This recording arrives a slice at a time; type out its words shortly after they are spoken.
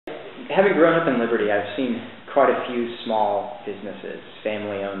having grown up in Liberty, I've seen quite a few small businesses,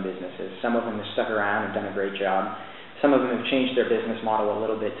 family-owned businesses. Some of them have stuck around and done a great job. Some of them have changed their business model a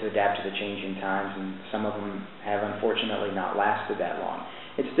little bit to adapt to the changing times, and some of them have unfortunately not lasted that long.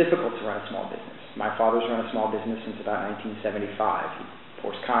 It's difficult to run a small business. My father's run a small business since about 1975. He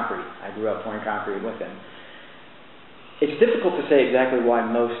pours concrete. I grew up pouring concrete with him. It's difficult to say exactly why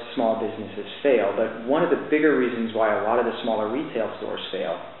most small businesses fail, but one of the bigger reasons why a lot of the smaller retail stores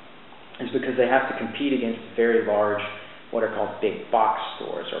fail is because they have to compete against very large, what are called big box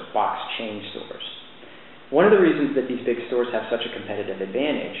stores or box chain stores. One of the reasons that these big stores have such a competitive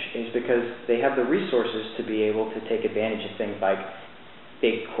advantage is because they have the resources to be able to take advantage of things like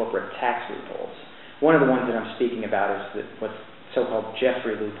big corporate tax loopholes. One of the ones that I'm speaking about is what's so-called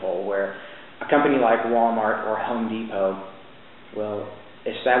Jeffry loophole, where a company like Walmart or Home Depot will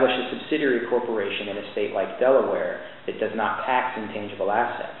establish a subsidiary corporation in a state like Delaware that does not tax intangible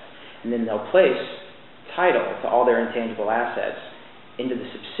assets. And then they'll place title to all their intangible assets into the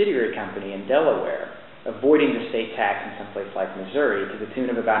subsidiary company in Delaware, avoiding the state tax in some place like Missouri to the tune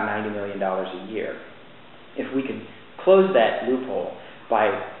of about $90 million a year. If we could close that loophole by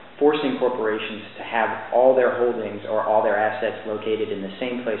forcing corporations to have all their holdings or all their assets located in the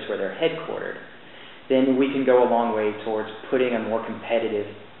same place where they're headquartered, then we can go a long way towards putting a more competitive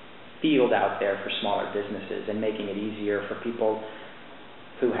field out there for smaller businesses and making it easier for people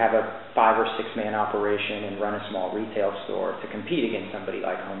who have a 5 or 6 man operation and run a small retail store to compete against somebody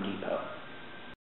like Home Depot.